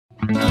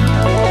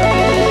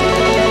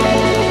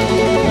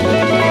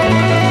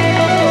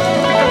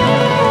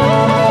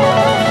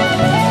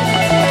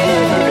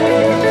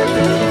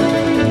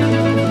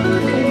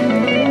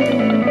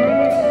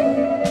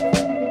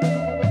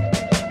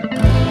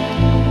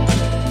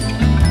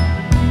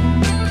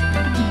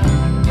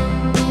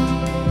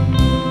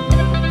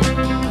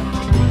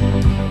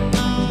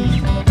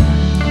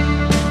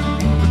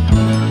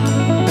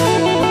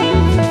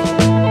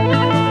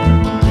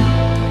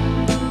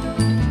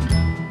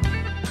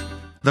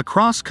The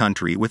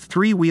cross-country with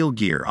three-wheel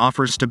gear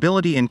offers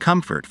stability and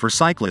comfort for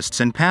cyclists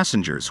and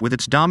passengers with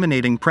its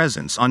dominating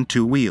presence on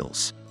two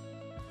wheels.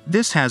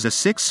 This has a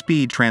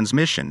 6-speed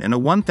transmission and a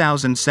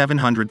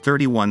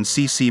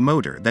 1,731cc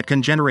motor that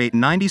can generate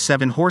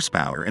 97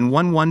 horsepower and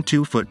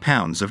 112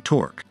 foot-pounds of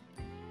torque.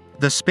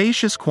 The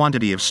spacious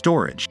quantity of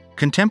storage,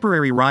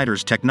 contemporary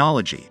rider's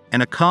technology,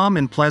 and a calm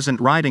and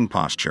pleasant riding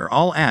posture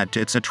all add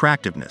to its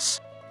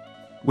attractiveness.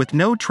 With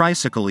no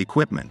tricycle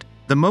equipment,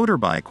 the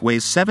motorbike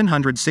weighs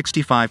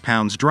 765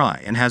 pounds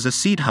dry and has a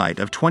seat height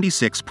of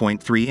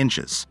 26.3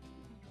 inches.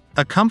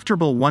 A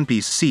comfortable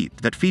one-piece seat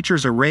that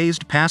features a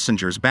raised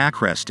passenger's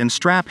backrest and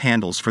strap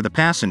handles for the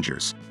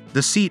passengers.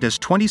 The seat is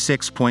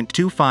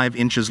 26.25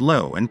 inches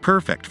low and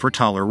perfect for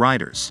taller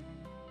riders.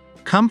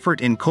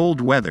 Comfort in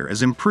cold weather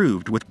is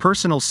improved with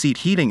personal seat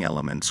heating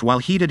elements while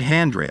heated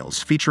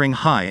handrails featuring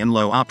high and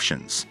low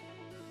options.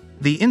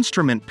 The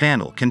instrument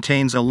panel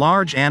contains a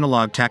large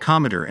analog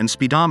tachometer and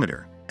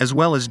speedometer, as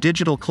well as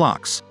digital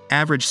clocks,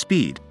 average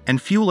speed,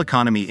 and fuel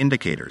economy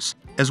indicators,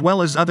 as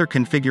well as other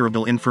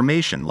configurable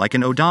information like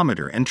an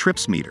odometer and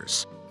trips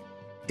meters.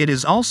 It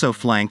is also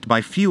flanked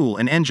by fuel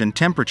and engine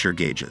temperature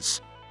gauges.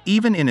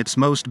 Even in its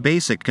most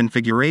basic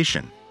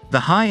configuration, the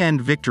high-end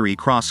Victory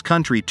Cross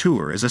Country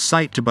Tour is a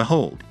sight to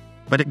behold,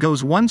 but it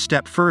goes one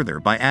step further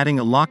by adding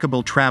a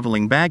lockable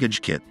traveling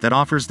baggage kit that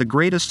offers the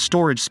greatest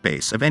storage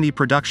space of any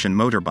production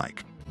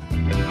motorbike.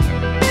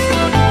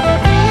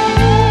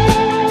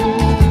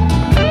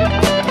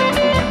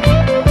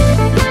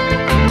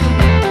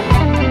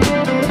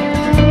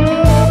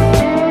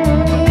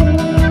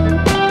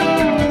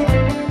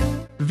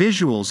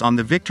 Visuals on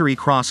the Victory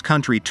Cross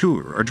Country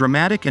Tour are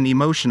dramatic and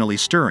emotionally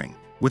stirring,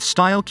 with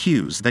style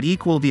cues that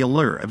equal the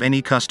allure of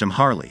any custom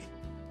Harley.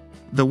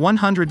 The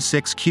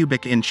 106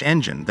 cubic inch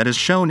engine that is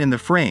shown in the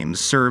frames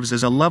serves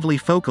as a lovely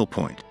focal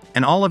point,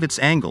 and all of its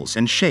angles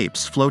and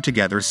shapes flow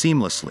together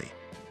seamlessly.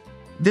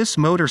 This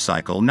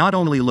motorcycle not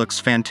only looks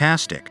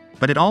fantastic,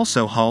 but it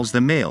also hauls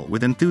the mail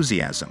with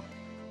enthusiasm.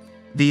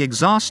 The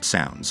exhaust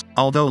sounds,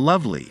 although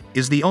lovely,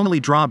 is the only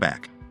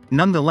drawback.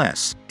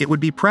 Nonetheless, it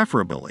would be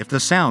preferable if the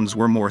sounds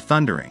were more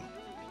thundering.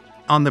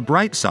 On the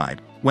bright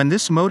side, when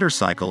this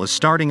motorcycle is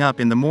starting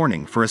up in the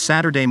morning for a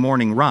Saturday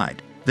morning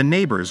ride, the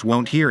neighbors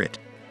won't hear it.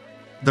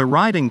 The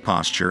riding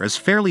posture is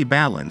fairly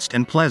balanced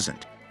and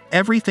pleasant.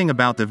 Everything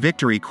about the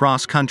Victory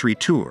Cross Country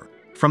Tour,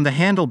 from the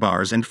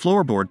handlebars and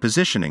floorboard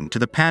positioning to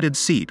the padded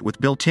seat with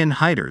built-in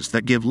hiders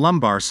that give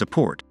lumbar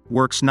support,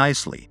 works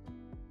nicely.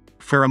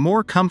 For a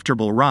more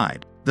comfortable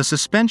ride, the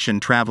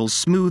suspension travels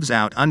smooths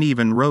out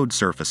uneven road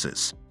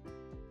surfaces.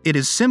 It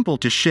is simple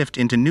to shift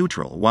into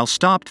neutral while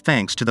stopped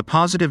thanks to the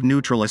positive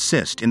neutral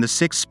assist in the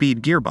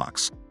 6-speed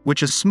gearbox,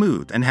 which is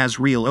smooth and has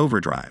real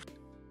overdrive.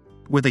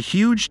 With a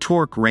huge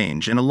torque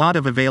range and a lot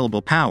of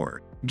available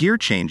power, gear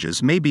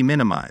changes may be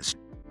minimized.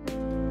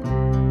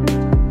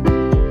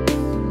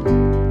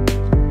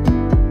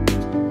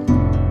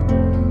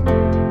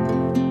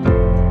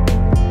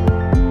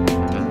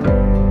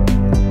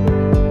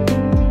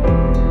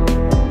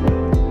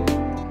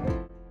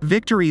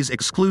 Victory's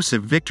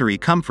exclusive Victory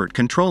Comfort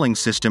Controlling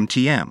System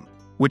TM,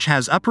 which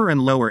has upper and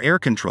lower air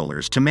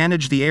controllers to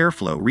manage the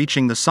airflow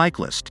reaching the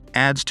cyclist,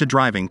 adds to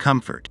driving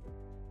comfort.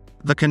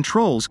 The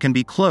controls can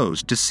be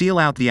closed to seal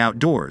out the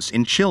outdoors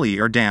in chilly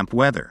or damp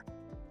weather.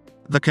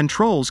 The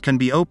controls can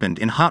be opened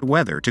in hot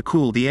weather to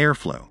cool the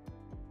airflow.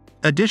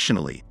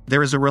 Additionally,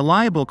 there is a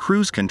reliable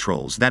cruise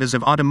controls that is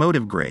of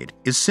automotive grade,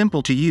 is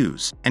simple to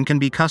use, and can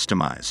be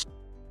customized.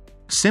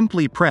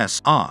 Simply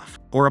press off,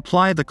 or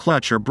apply the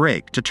clutch or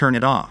brake to turn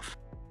it off.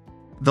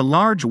 The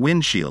large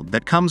windshield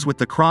that comes with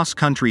the Cross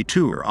Country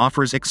Tour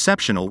offers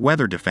exceptional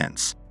weather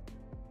defense.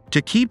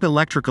 To keep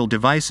electrical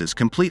devices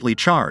completely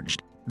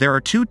charged, there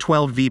are two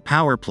 12V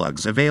power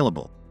plugs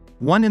available,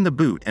 one in the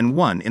boot and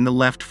one in the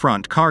left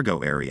front cargo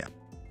area.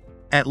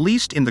 At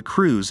least in the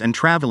cruise and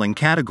traveling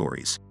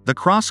categories, the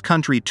Cross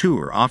Country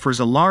Tour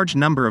offers a large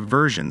number of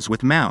versions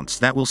with mounts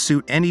that will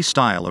suit any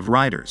style of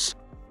riders.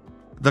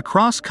 The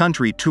Cross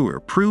Country Tour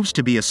proves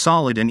to be a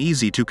solid and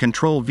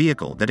easy-to-control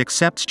vehicle that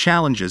accepts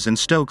challenges and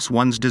stokes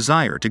one's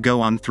desire to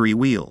go on three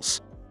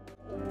wheels.